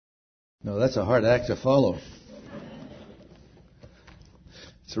No, that's a hard act to follow.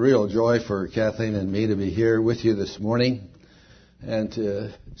 It's a real joy for Kathleen and me to be here with you this morning and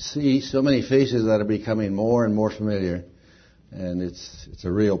to see so many faces that are becoming more and more familiar. And it's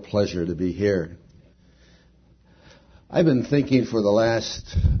a real pleasure to be here. I've been thinking for the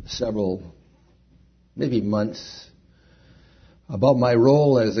last several, maybe months, about my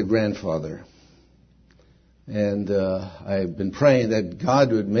role as a grandfather. And I've been praying that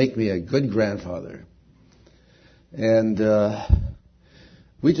God would make me a good grandfather. And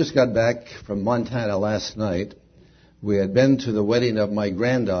we just got back from Montana last night. We had been to the wedding of my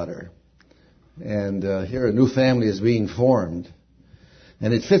granddaughter. And here a new family is being formed.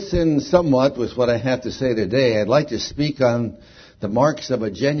 And it fits in somewhat with what I have to say today. I'd like to speak on the marks of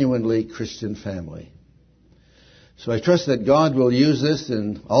a genuinely Christian family. So I trust that God will use this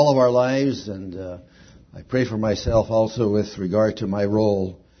in all of our lives, and I pray for myself also with regard to my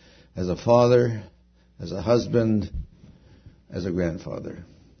role as a father, as a husband, as a grandfather.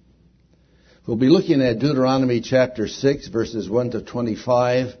 We'll be looking at Deuteronomy chapter 6, verses 1 to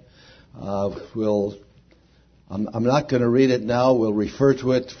 25. I'm not going to read it now. We'll refer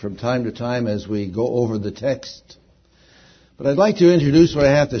to it from time to time as we go over the text. But I'd like to introduce what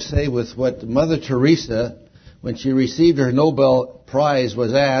I have to say with what Mother Teresa, when she received her Nobel Prize,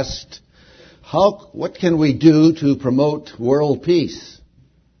 was asked, what can we do to promote world peace?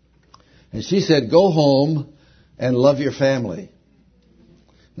 And she said, go home and love your family.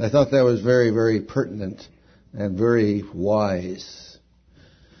 And I thought that was very, very pertinent and very wise.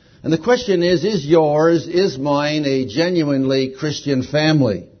 And the question is yours, is mine a genuinely Christian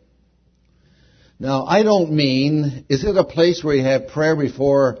family? Now, I don't mean, is it a place where you have prayer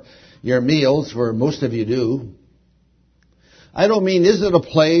before your meals, where most of you do? I don't mean, is it a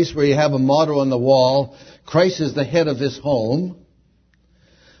place where you have a motto on the wall, Christ is the head of this home?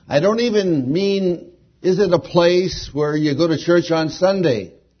 I don't even mean, is it a place where you go to church on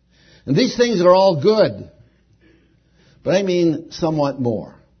Sunday? And these things are all good. But I mean somewhat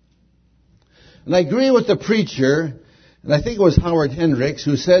more. And I agree with the preacher, and I think it was Howard Hendricks,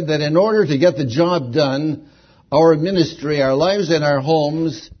 who said that in order to get the job done, our ministry, our lives and our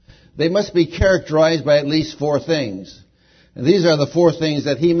homes, they must be characterized by at least four things. And these are the four things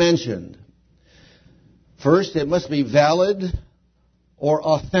that he mentioned. First, it must be valid or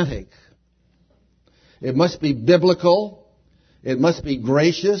authentic. It must be biblical. It must be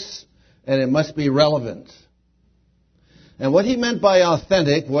gracious. And it must be relevant. And what he meant by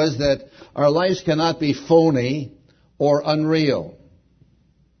authentic was that our lives cannot be phony or unreal.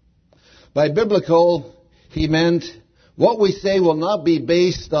 By biblical, he meant what we say will not be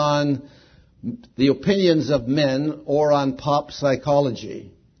based on the opinions of men or on pop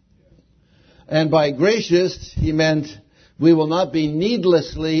psychology. And by gracious, he meant we will not be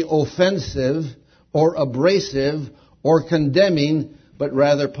needlessly offensive or abrasive or condemning, but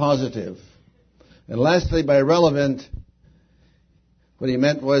rather positive. And lastly, by relevant, what he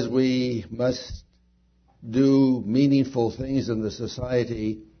meant was we must do meaningful things in the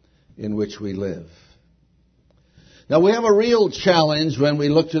society in which we live. Now, we have a real challenge when we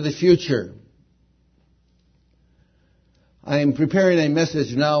look to the future. I'm preparing a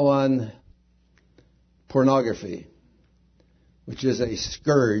message now on pornography, which is a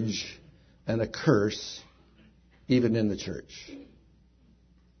scourge and a curse even in the church.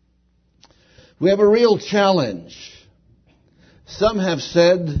 We have a real challenge. Some have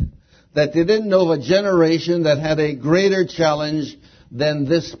said that they didn't know of a generation that had a greater challenge than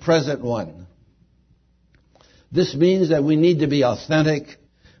this present one. This means that we need to be authentic,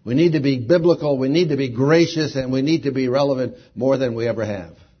 we need to be biblical, we need to be gracious, and we need to be relevant more than we ever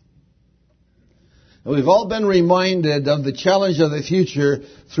have. And we've all been reminded of the challenge of the future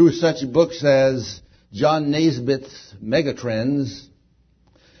through such books as John Naisbitt's Megatrends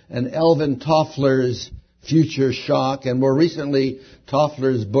and Alvin Toffler's Future Shock, and more recently,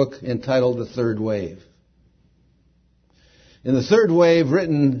 Toffler's book entitled The Third Wave. In The Third Wave,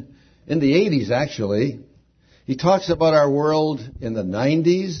 written in the 80s actually, he talks about our world in the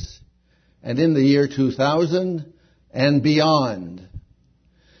 90s and in the year 2000 and beyond.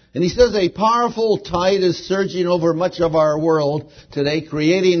 And he says a powerful tide is surging over much of our world today,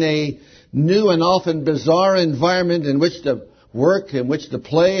 creating a new and often bizarre environment in which to work, in which to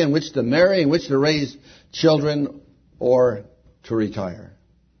play, in which to marry, in which to raise children or to retire.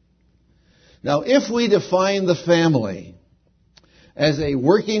 Now, if we define the family as a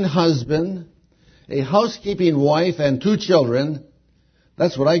working husband, a housekeeping wife, and two children,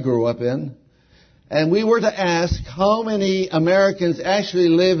 that's what I grew up in, and we were to ask how many Americans actually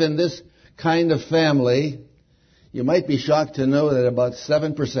live in this kind of family, you might be shocked to know that about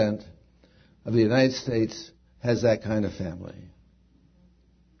 7% of the United States has that kind of family.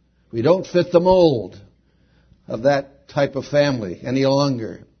 We don't fit the mold of that type of family any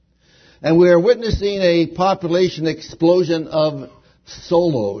longer. And we are witnessing a population explosion of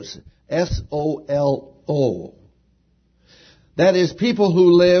solos, S-O-L-O. That is, people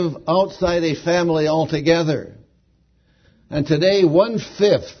who live outside a family altogether. And today,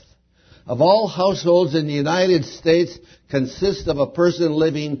 1/5 of all households in the United States consist of a person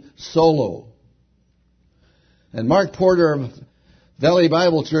living solo. And Mark Porter of Valley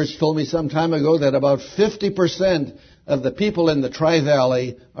Bible Church told me some time ago that about 50% of the people in the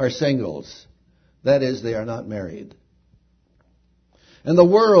Tri-Valley are singles. That is, they are not married. And the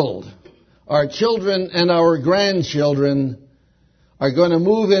world, our children and our grandchildren, are going to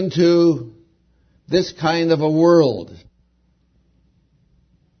move into this kind of a world.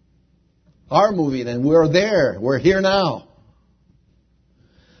 Are moving, and we're there. We're here now.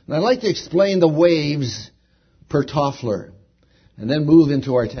 And I'd like to explain the waves per Toffler, and then move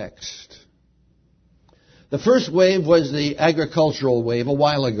into our text. The first wave was the agricultural wave a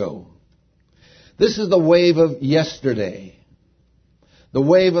while ago. This is the wave of yesterday. The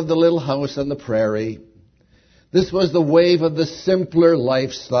wave of the little house on the prairie. This was the wave of the simpler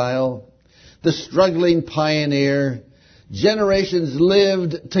lifestyle, the struggling pioneer. Generations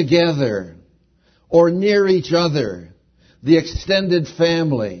lived together or near each other, the extended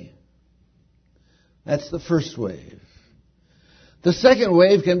family. That's the first wave. The second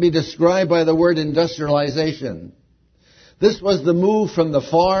wave can be described by the word industrialization. This was the move from the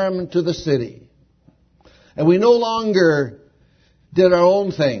farm to the city. And we no longer did our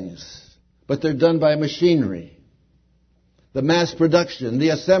own things, but they're done by machinery. The mass production, the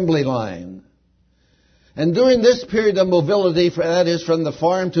assembly line. And during this period of mobility, that is from the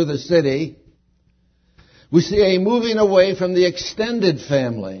farm to the city, we see a moving away from the extended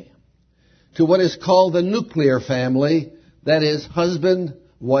family to what is called the nuclear family, that is, husband,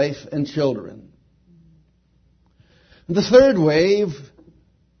 wife, and children. The third wave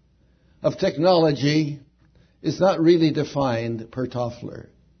of technology is not really defined per Toffler.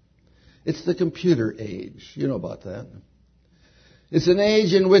 It's the computer age. You know about that. It's an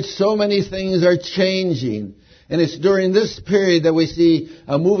age in which so many things are changing. And it's during this period that we see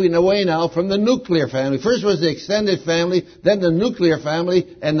a moving away now from the nuclear family. First was the extended family, then the nuclear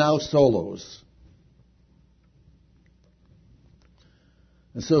family, and now solos.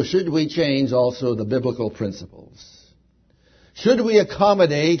 And so should we change also the biblical principles? Should we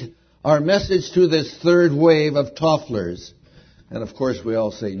accommodate our message to this third wave of Tofflers? And of course we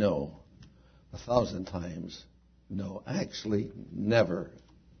all say no. 1,000 times no. Actually, never,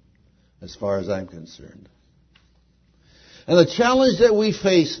 as far as I'm concerned. And the challenge that we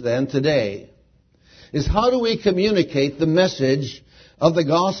face then today is how do we communicate the message of the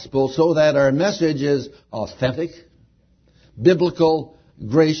gospel so that our message is authentic, biblical,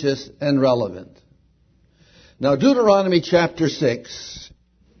 gracious, and relevant. Now, Deuteronomy chapter 6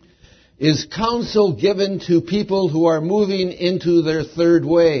 is counsel given to people who are moving into their third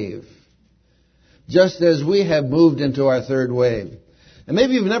wave, just as we have moved into our third wave. And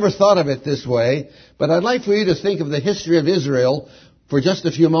maybe you've never thought of it this way, but I'd like for you to think of the history of Israel for just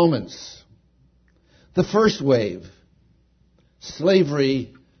a few moments. The first wave,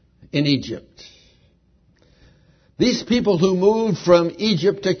 slavery in Egypt. These people who moved from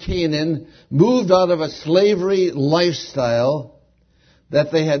Egypt to Canaan moved out of a slavery lifestyle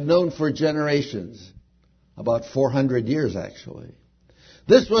that they had known for generations, about 400 years actually.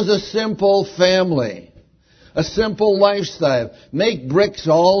 This was a simple family, a simple lifestyle. Make bricks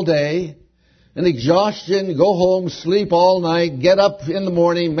all day, and exhaustion, go home, sleep all night, get up in the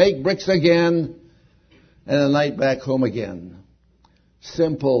morning, make bricks again, and a night back home again.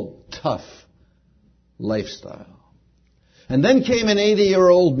 Simple, tough lifestyle. And then came an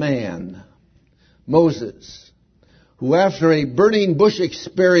 80-year-old man, Moses, who after a burning bush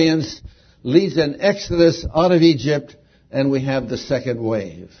experience leads an exodus out of Egypt, and we have the second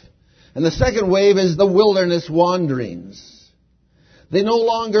wave. And the second wave is the wilderness wanderings. They no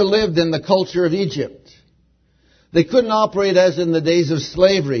longer lived in the culture of Egypt. They couldn't operate as in the days of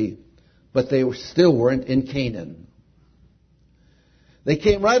slavery, but they still weren't in Canaan. They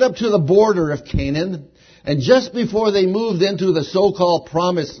came right up to the border of Canaan, and just before they moved into the so-called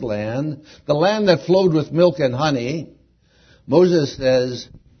promised land, the land that flowed with milk and honey, Moses says,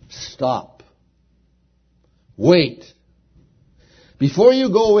 stop. Wait. Before you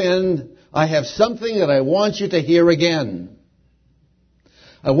go in, I have something that I want you to hear again.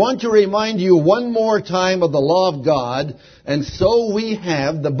 I want to remind you one more time of the law of God, and so we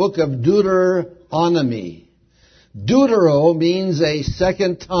have the book of Deuteronomy. Deutero means a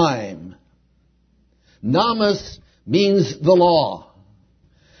second time. Namas means the law.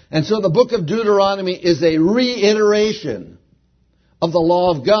 And so the book of Deuteronomy is a reiteration of the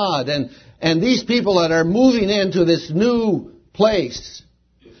law of God. And these people that are moving into this new place,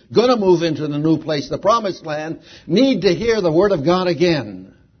 going to move into the new place, the promised land, need to hear the word of God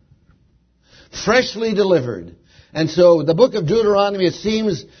again. Freshly delivered. And so the book of Deuteronomy, it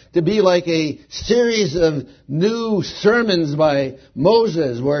seems to be like a series of new sermons by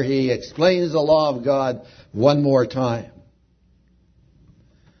Moses where he explains the law of God one more time.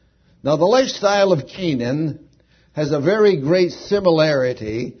 Now the lifestyle of Canaan has a very great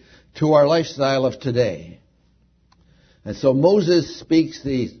similarity to our lifestyle of today. And so Moses speaks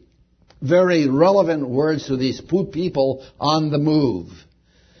these very relevant words to these people on the move.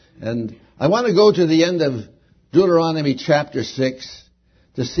 And I want to go to the end of Deuteronomy chapter 6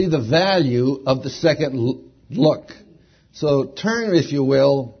 to see the value of the second look. So turn, if you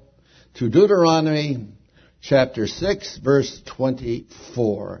will, to Deuteronomy chapter 6, verse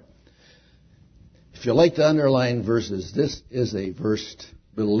 24. If you like to underline verses, this is a verse,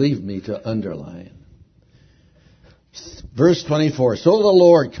 believe me, to underline. Verse 24, so the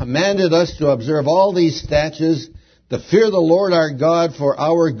Lord commanded us to observe all these statutes, to fear the Lord our God for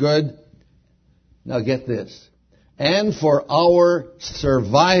our good. Now get this. And for our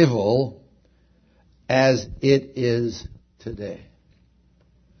survival as it is today.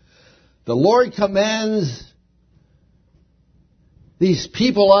 The Lord commands these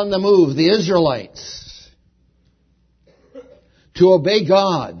people on the move, the Israelites, to obey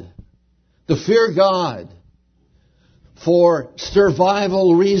God, to fear God for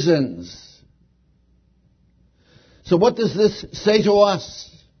survival reasons. So what does this say to us?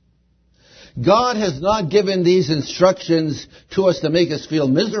 God has not given these instructions to us to make us feel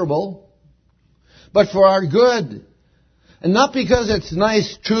miserable, but for our good. And not because it's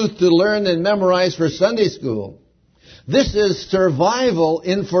nice truth to learn and memorize for Sunday school. This is survival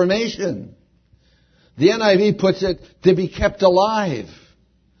information. The NIV puts it to be kept alive.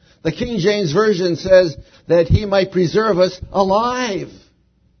 The King James Version says that he might preserve us alive.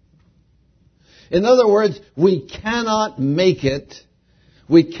 In other words, we cannot make it,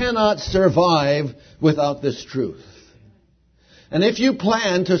 we cannot survive without this truth. And if you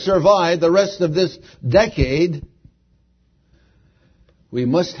plan to survive the rest of this decade, we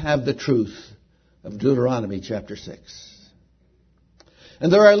must have the truth of Deuteronomy chapter 6.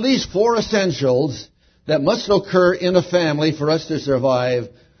 And there are at least 4 essentials that must occur in a family for us to survive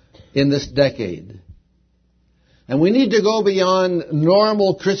in this decade. And we need to go beyond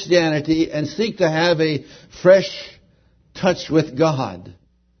normal Christianity and seek to have a fresh touch with God.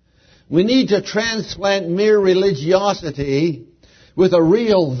 We need to transplant mere religiosity with a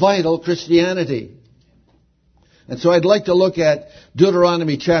real, vital Christianity. And so I'd like to look at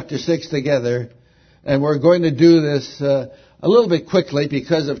Deuteronomy chapter 6 together. And we're going to do this a little bit quickly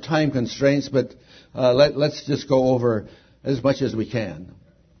because of time constraints, but let's just go over as much as we can.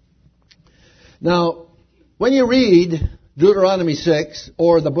 Now, when you read Deuteronomy 6,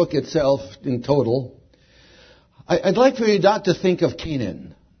 or the book itself in total, I'd like for you not to think of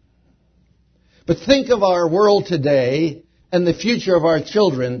Canaan, but think of our world today and the future of our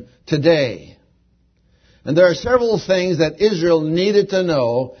children today. And there are several things that Israel needed to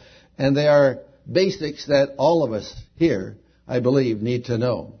know, and they are basics that all of us here, I believe, need to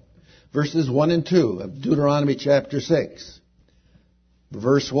know. Verses 1 and 2 of Deuteronomy chapter 6.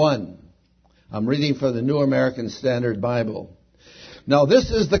 Verse 1. I'm reading from the New American Standard Bible. Now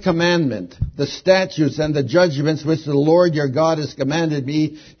this is the commandment, the statutes and the judgments which the Lord your God has commanded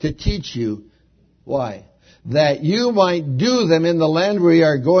me to teach you. Why? That you might do them in the land where you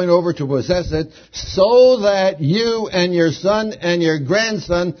are going over to possess it, so that you and your son and your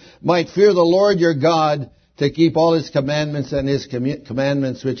grandson might fear the Lord your God, to keep all his commandments and his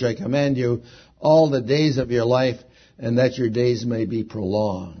commandments which I command you all the days of your life, and that your days may be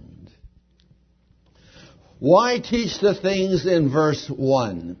prolonged. Why teach the things in verse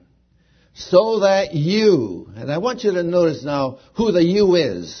 1? So that you, and I want you to notice now who the you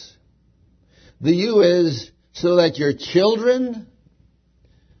is. The you is so that your children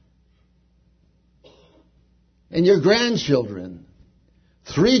and your grandchildren,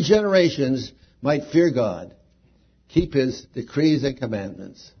 3 generations, might fear God, keep his decrees and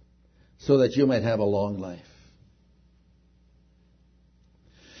commandments, so that you might have a long life.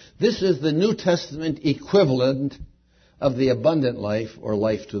 This is the New Testament equivalent of the abundant life, or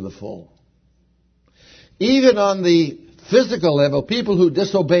life to the full. Even on the physical level, people who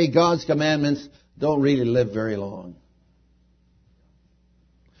disobey God's commandments don't really live very long.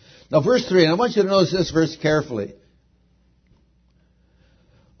 Now verse 3, and I want you to notice this verse carefully.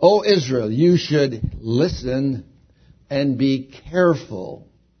 O Israel, you should listen and be careful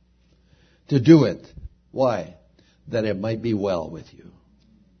to do it. Why? That it might be well with you.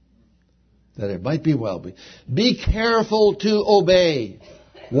 That it might be well with you. Be careful to obey.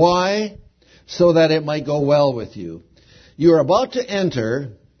 Why? So that it might go well with you. You are about to enter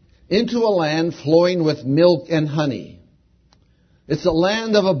into a land flowing with milk and honey. It's a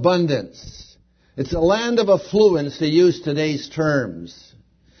land of abundance. It's a land of affluence, to use today's terms.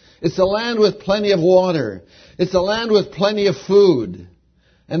 It's a land with plenty of water. It's a land with plenty of food.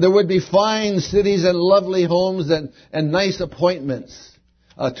 And there would be fine cities and lovely homes and nice appointments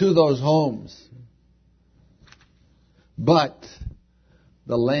to those homes. But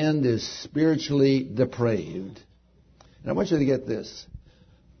the land is spiritually depraved. And I want you to get this.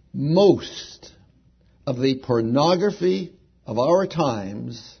 Most of the pornography of our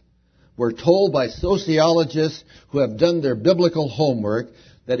times, we're told by sociologists who have done their biblical homework,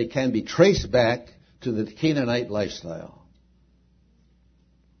 that it can be traced back to the Canaanite lifestyle.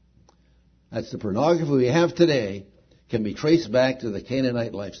 That's the pornography we have today, can be traced back to the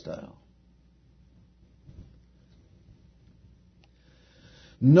Canaanite lifestyle.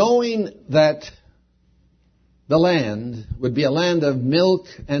 Knowing that the land would be a land of milk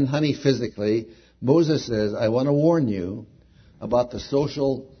and honey physically, Moses says, I want to warn you about the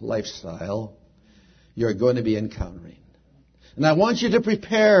social lifestyle you're going to be encountering. And I want you to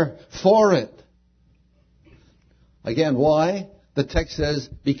prepare for it. Again, why? The text says,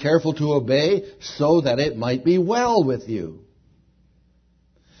 be careful to obey so that it might be well with you.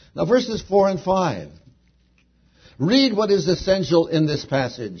 Now verses 4 and 5. Read what is essential in this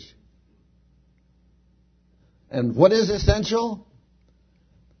passage. And what is essential?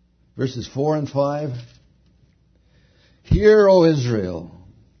 Verses 4 and 5. Hear, O Israel,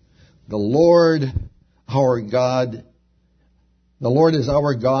 the Lord our God, the Lord is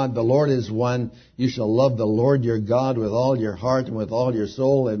our God, the Lord is one. You shall love the Lord your God with all your heart and with all your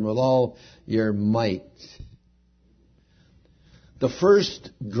soul and with all your might. The first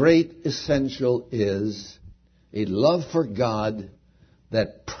great essential is a love for God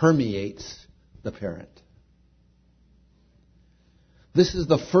that permeates the parent. This is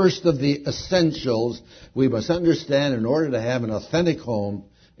the first of the essentials we must understand in order to have an authentic home,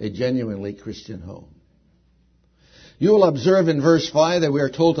 a genuinely Christian home. You will observe in verse 5 that we are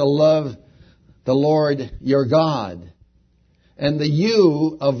told to love the Lord your God. And the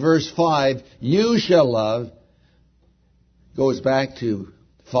you of verse 5, you shall love, goes back to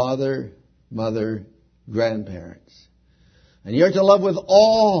father, mother, grandparents. And you're to love with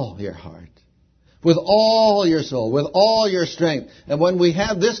all your heart, with all your soul, with all your strength. And when we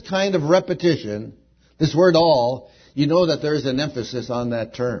have this kind of repetition, this word all, you know that there's an emphasis on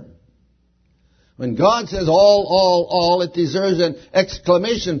that term. When God says all, it deserves an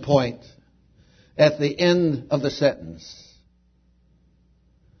exclamation point at the end of the sentence.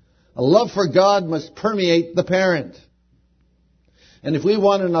 A love for God must permeate the parent. And if we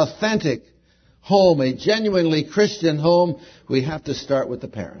want an authentic home, a genuinely Christian home, we have to start with the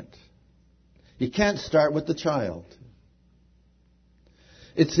parent. You can't start with the child.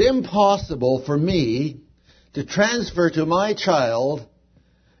 It's impossible for me to transfer to my child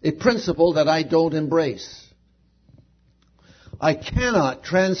a principle that I don't embrace. I cannot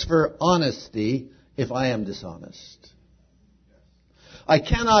transfer honesty if I am dishonest. I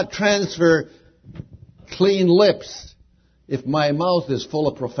cannot transfer clean lips if my mouth is full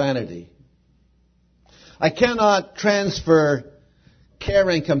of profanity. I cannot transfer care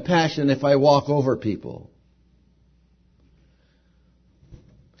and compassion if I walk over people.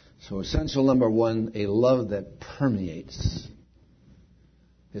 So essential number one, a love that permeates,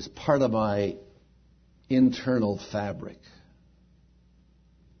 is part of my internal fabric.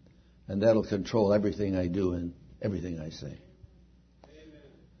 And that'll control everything I do and everything I say. Amen.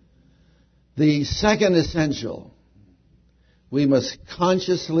 The second essential, we must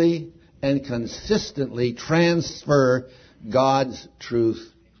consciously and consistently transfer God's truth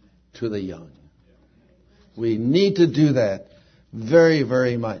to the young. We need to do that very,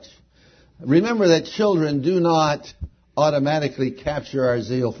 very much. Remember that children do not automatically capture our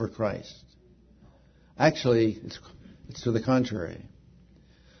zeal for Christ. Actually, it's to the contrary.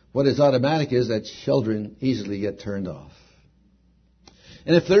 What is automatic is that children easily get turned off.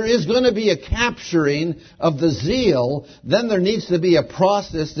 And if there is going to be a capturing of the zeal, then there needs to be a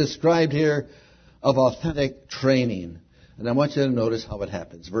process described here of authentic training. And I want you to notice how it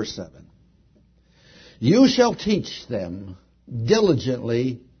happens. Verse 7. You shall teach them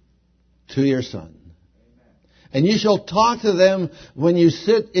diligently to your son. And you shall talk to them when you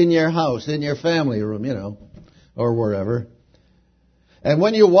sit in your house, in your family room, or wherever. And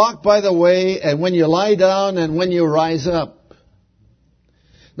when you walk by the way, and when you lie down, and when you rise up.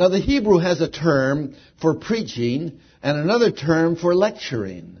 Now the Hebrew has a term for preaching and another term for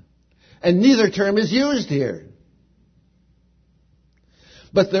lecturing. And neither term is used here.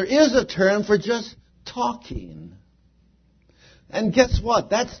 But there is a term for just talking. And guess what?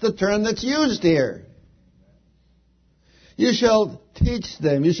 That's the term that's used here. You shall teach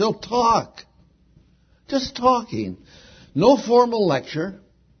them. You shall talk. Just talking. No formal lecture.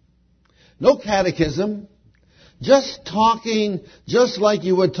 No catechism. Just talking just like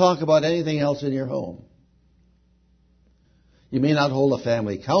you would talk about anything else in your home. You may not hold a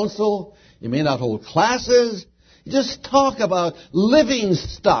family council. You may not hold classes. You just talk about living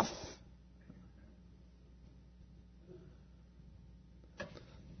stuff.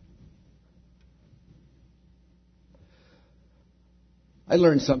 I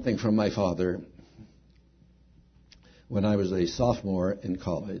learned something from my father when I was a sophomore in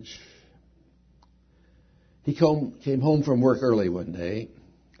college. He came home from work early one day,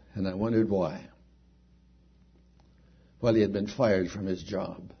 and I wondered why. Well, he had been fired from his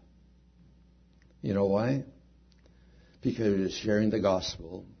job. You know why? Because he was sharing the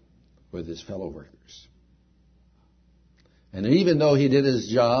gospel with his fellow workers. And even though he did his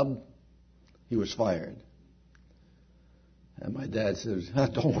job, he was fired. And my dad says,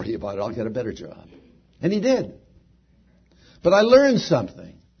 don't worry about it, I'll get a better job. And he did. But I learned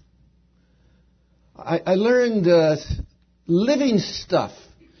something. I learned living stuff,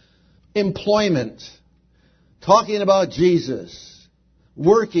 employment, talking about Jesus,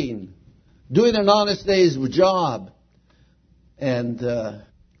 working, doing an honest day's job. And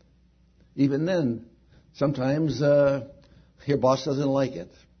even then, sometimes your boss doesn't like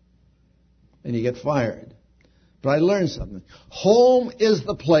it. And you get fired. But I learned something. Home is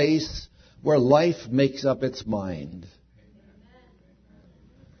the place where life makes up its mind.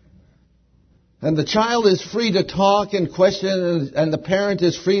 And the child is free to talk and question, and the parent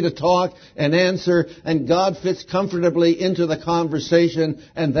is free to talk and answer, and God fits comfortably into the conversation,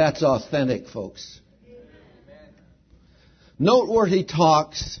 and that's authentic, folks. Note where he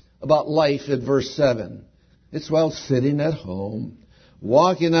talks about life in verse 7. It's while sitting at home,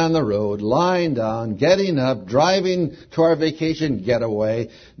 walking on the road, lying down, getting up, driving to our vacation getaway,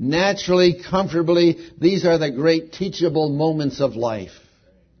 naturally, comfortably. These are the great teachable moments of life.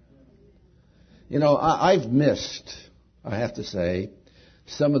 You know, I've missed, I have to say,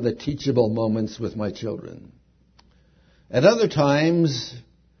 some of the teachable moments with my children. At other times,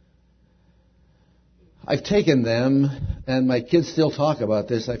 I've taken them, and my kids still talk about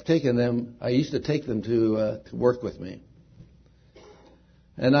this, I used to take them to work with me.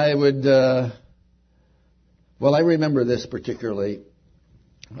 And I would, I remember this particularly.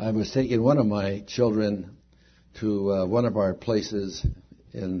 I was taking one of my children to one of our places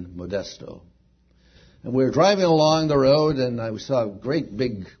in Modesto. And we were driving along the road, and I saw a great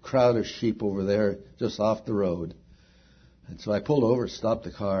big crowd of sheep over there just off the road. And so I pulled over, stopped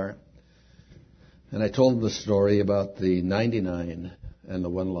the car, and I told them the story about the 99 and the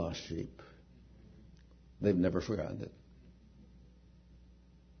one lost sheep. They've never forgotten it.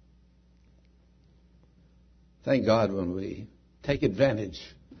 Thank God when we take advantage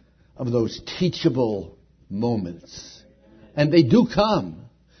of those teachable moments. And they do come.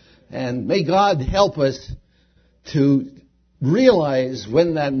 And may God help us to realize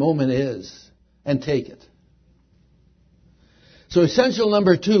when that moment is and take it. So essential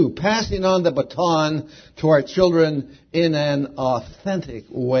number 2, passing on the baton to our children in an authentic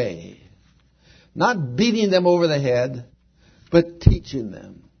way. Not beating them over the head, but teaching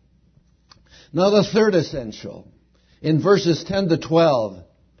them. Now the third essential, in verses 10 to 12.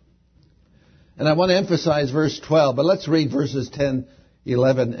 And I want to emphasize verse 12, but let's read verses 10,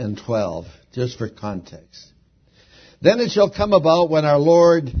 11, and 12, just for context. Then it shall come about when our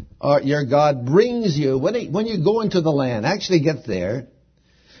Lord, your God, brings you, when you go into the land, actually get there,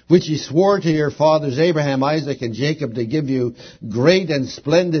 which he swore to your fathers Abraham, Isaac, and Jacob to give you great and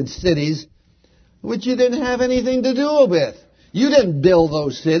splendid cities, which you didn't have anything to do with. You didn't build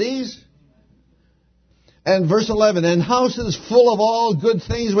those cities. And verse 11, and houses full of all good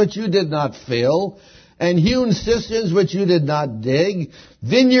things which you did not fill, and hewn cisterns which you did not dig,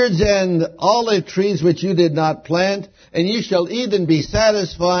 vineyards and olive trees which you did not plant, and you shall eat and be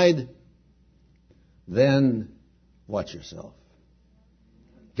satisfied. Then watch yourself.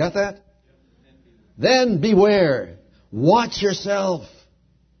 Got that? Then beware. Watch yourself,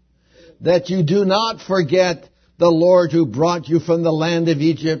 that you do not forget the Lord who brought you from the land of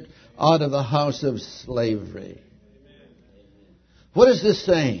Egypt out of the house of slavery. What is this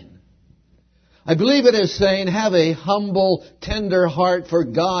saying? I believe it is saying, have a humble, tender heart for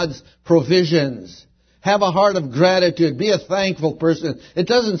God's provisions. Have a heart of gratitude. Be a thankful person. It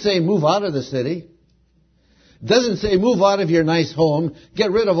doesn't say move out of the city. It doesn't say move out of your nice home.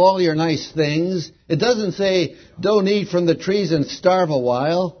 Get rid of all your nice things. It doesn't say don't eat from the trees and starve a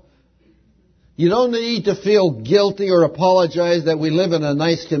while. You don't need to feel guilty or apologize that we live in a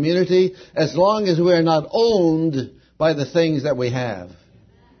nice community as long as we are not owned by the things that we have.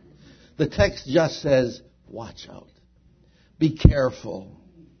 The text just says, watch out. Be careful.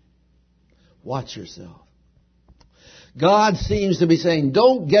 Watch yourself. God seems to be saying,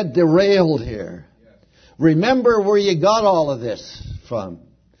 don't get derailed here. Remember where you got all of this from.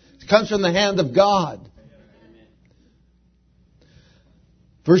 It comes from the hand of God.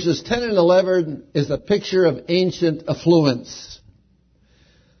 Verses 10 and 11 is a picture of ancient affluence.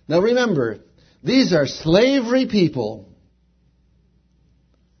 Now remember, these are slavery people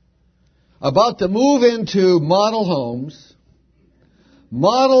about to move into model homes,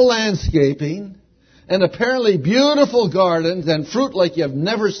 model landscaping, and apparently beautiful gardens and fruit like you've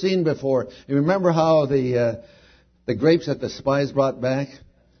never seen before. You remember how the grapes that the spies brought back?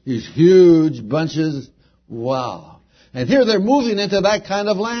 These huge bunches. Wow. And here they're moving into that kind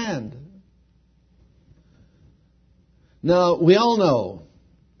of land. Now, we all know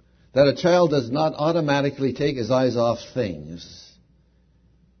that a child does not automatically take his eyes off things.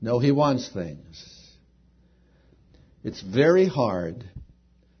 No, he wants things. It's very hard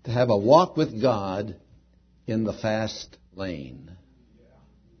to have a walk with God in the fast lane.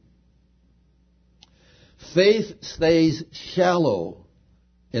 Faith stays shallow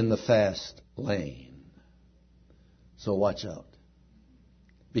in the fast lane. So watch out.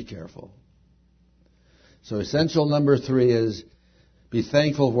 Be careful. So essential number 3 is be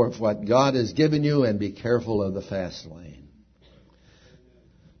thankful for what God has given you and be careful of the fast lane.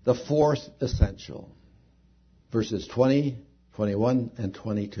 The fourth essential, verses 20, 21, and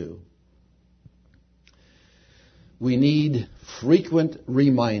 22. We need frequent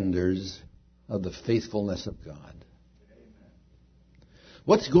reminders of the faithfulness of God.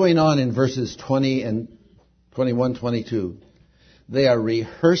 What's going on in verses 20 and 21, 22? They are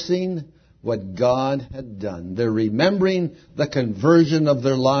rehearsing what God had done. They're remembering the conversion of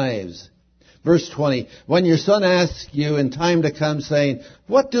their lives. Verse 20, when your son asks you in time to come, saying,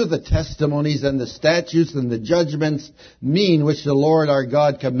 what do the testimonies and the statutes and the judgments mean which the Lord our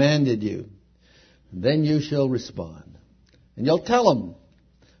God commanded you? Then you shall respond. And you'll tell him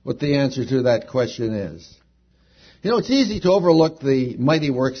what the answer to that question is. You know, it's easy to overlook the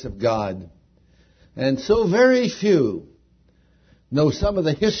mighty works of God. And so very few know some of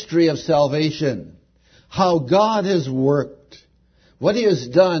the history of salvation, how God has worked, what He has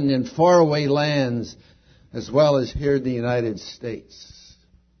done in faraway lands as well as here in the United States.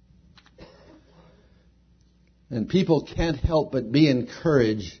 And people can't help but be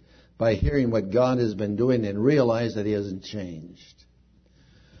encouraged by hearing what God has been doing and realize that He hasn't changed.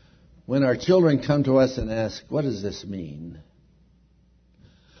 When our children come to us and ask, what does this mean?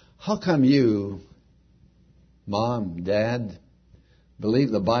 How come you, Mom, Dad,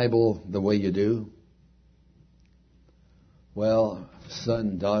 believe the Bible the way you do? Well,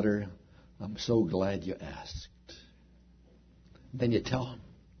 son, daughter, I'm so glad you asked. Then you tell them.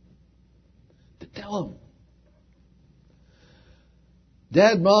 Tell them.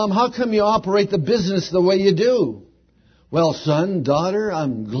 Dad, Mom, how come you operate the business the way you do? Well, son, daughter,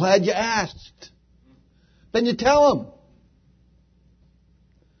 I'm glad you asked. Then you tell them.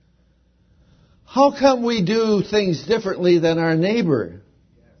 How come we do things differently than our neighbor?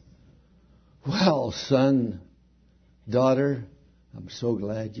 Well, son, daughter, I'm so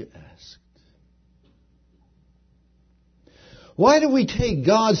glad you asked. Why do we take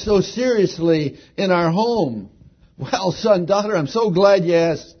God so seriously in our home? Well, son, daughter, I'm so glad you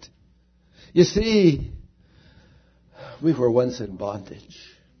asked. You see, we were once in bondage.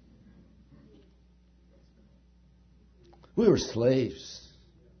 We were slaves.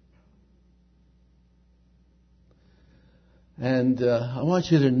 And I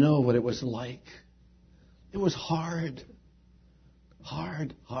want you to know what it was like. It was hard.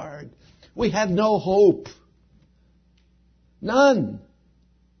 Hard, hard. We had no hope. None.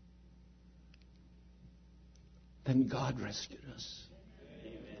 Then God rescued us.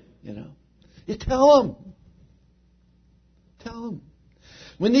 You know? You tell them. Tell them.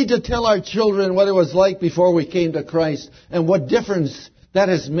 We need to tell our children what it was like before we came to Christ and what difference that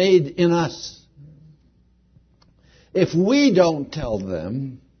has made in us. If we don't tell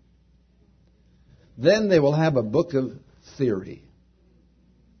them, then they will have a book of theory.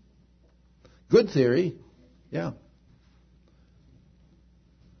 Good theory, yeah.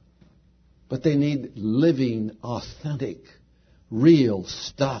 But they need living, authentic, real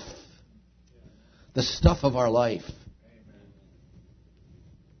stuff. The stuff of our life.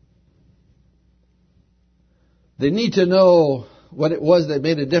 They need to know what it was that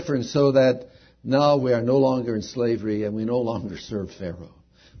made a difference so that now we are no longer in slavery and we no longer serve Pharaoh,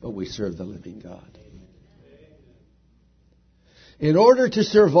 but we serve the living God. In order to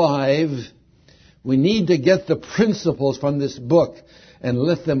survive, we need to get the principles from this book and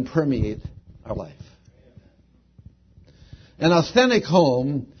let them permeate our life. An authentic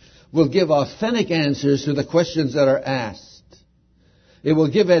home will give authentic answers to the questions that are asked. It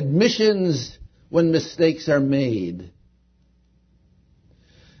will give admissions when mistakes are made.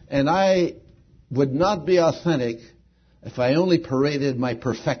 And I would not be authentic if I only paraded my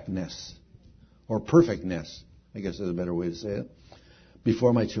perfectness, or perfectness, I guess is a better way to say it,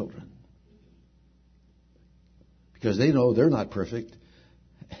 before my children. Because they know they're not perfect.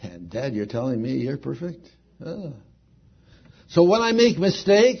 And Dad, you're telling me you're perfect? Oh. So when I make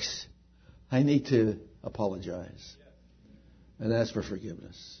mistakes, I need to apologize and ask for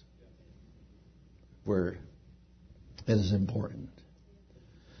forgiveness where it is important.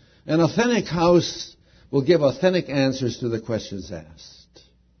 An authentic house will give authentic answers to the questions asked.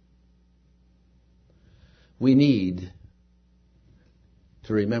 We need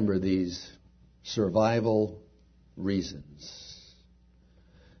to remember these survival reasons.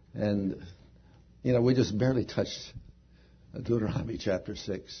 And, we just barely touched Deuteronomy chapter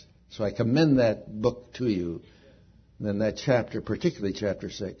 6. So I commend that book to you, and then that chapter, particularly chapter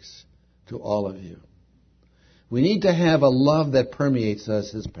 6, to all of you. We need to have a love that permeates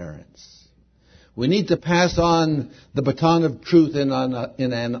us as parents. We need to pass on the baton of truth in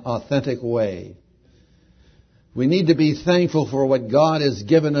an authentic way. We need to be thankful for what God has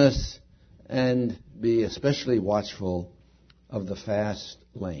given us and be especially watchful of the fast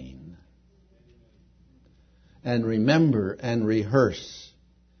lane. And remember and rehearse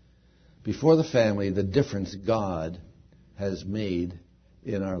before the family the difference God has made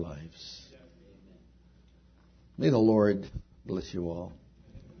in our lives. May the Lord bless you all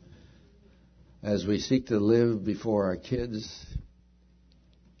as we seek to live before our kids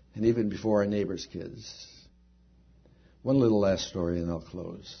and even before our neighbors' kids. One little last story and I'll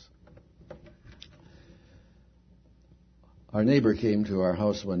close. Our neighbor came to our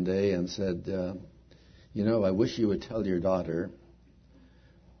house one day and said, I wish you would tell your daughter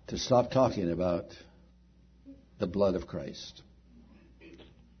to stop talking about the blood of Christ.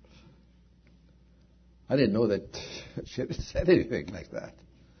 I didn't know that she had said anything like that.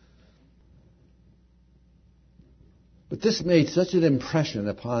 But this made such an impression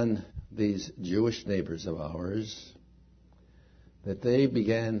upon these Jewish neighbors of ours that they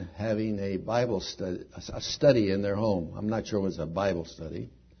began having a Bible study, a study in their home. I'm not sure it was a Bible study.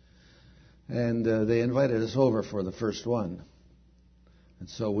 And they invited us over for the first one. And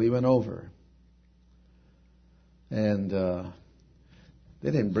so we went over. And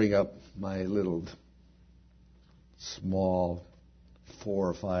they didn't bring up my little small 4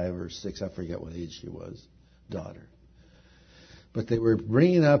 or 5 or 6, I forget what age she was, daughter. But they were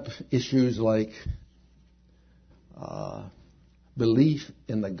bringing up issues like belief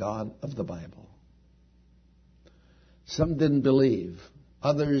in the God of the Bible. Some didn't believe.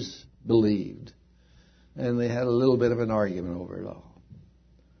 Others believed. And they had a little bit of an argument over it all.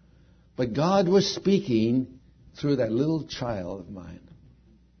 But God was speaking through that little child of mine,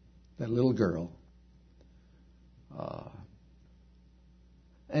 that little girl.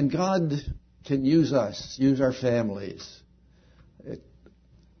 And God can use us, use our families. It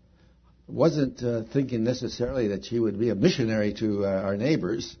wasn't thinking necessarily that she would be a missionary to our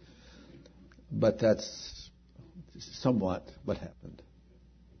neighbors, but that's somewhat what happened.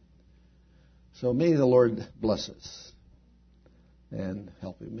 So may the Lord bless us and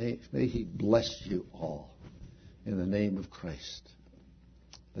help you. May He bless you all in the name of Christ.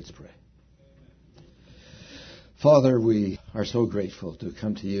 Let's pray. Father, we are so grateful to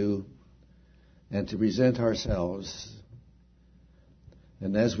come to you and to present ourselves.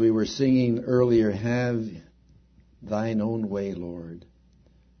 And as we were singing earlier, have thine own way, Lord.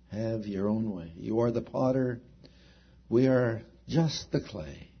 Have your own way. You are the potter. We are just the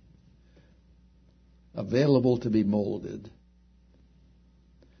clay, available to be molded.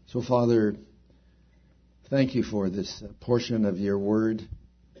 So, Father, thank you for this portion of your word,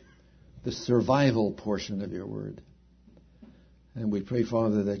 the survival portion of your word. And we pray,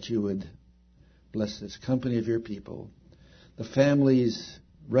 Father, that you would bless this company of your people, the families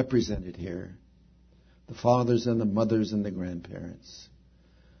represented here, the fathers and the mothers and the grandparents.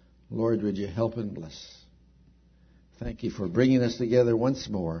 Lord, would you help and bless? Thank you for bringing us together once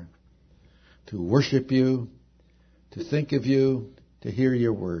more to worship you, to think of you, to hear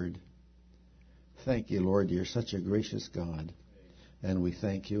your word. Thank you, Lord. You're such a gracious God. And we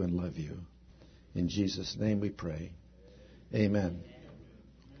thank you and love you. In Jesus' name we pray. Amen.